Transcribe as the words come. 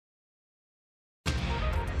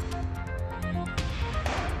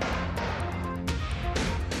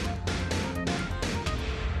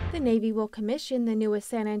Navy will commission the newest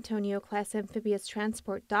San Antonio-class amphibious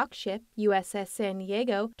transport dock ship, USS San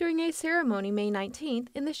Diego, during a ceremony May 19th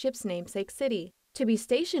in the ship's namesake city. To be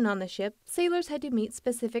stationed on the ship, sailors had to meet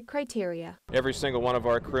specific criteria. Every single one of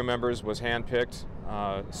our crew members was handpicked,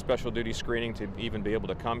 special duty screening to even be able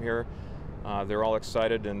to come here. They're all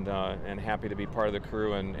excited and happy to be part of the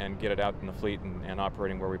crew and get it out in the fleet and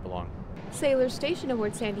operating where we belong. Sailors stationed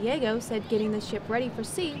aboard San Diego said getting the ship ready for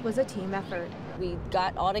sea was a team effort. We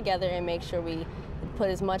got all together and made sure we put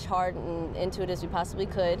as much heart into it as we possibly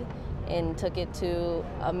could and took it to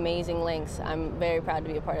amazing lengths. I'm very proud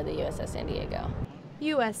to be a part of the USS San Diego.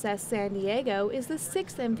 USS San Diego is the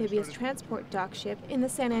 6th amphibious transport dock ship in the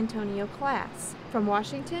San Antonio class. From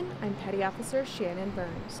Washington, I'm Petty Officer Shannon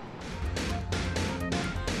Burns.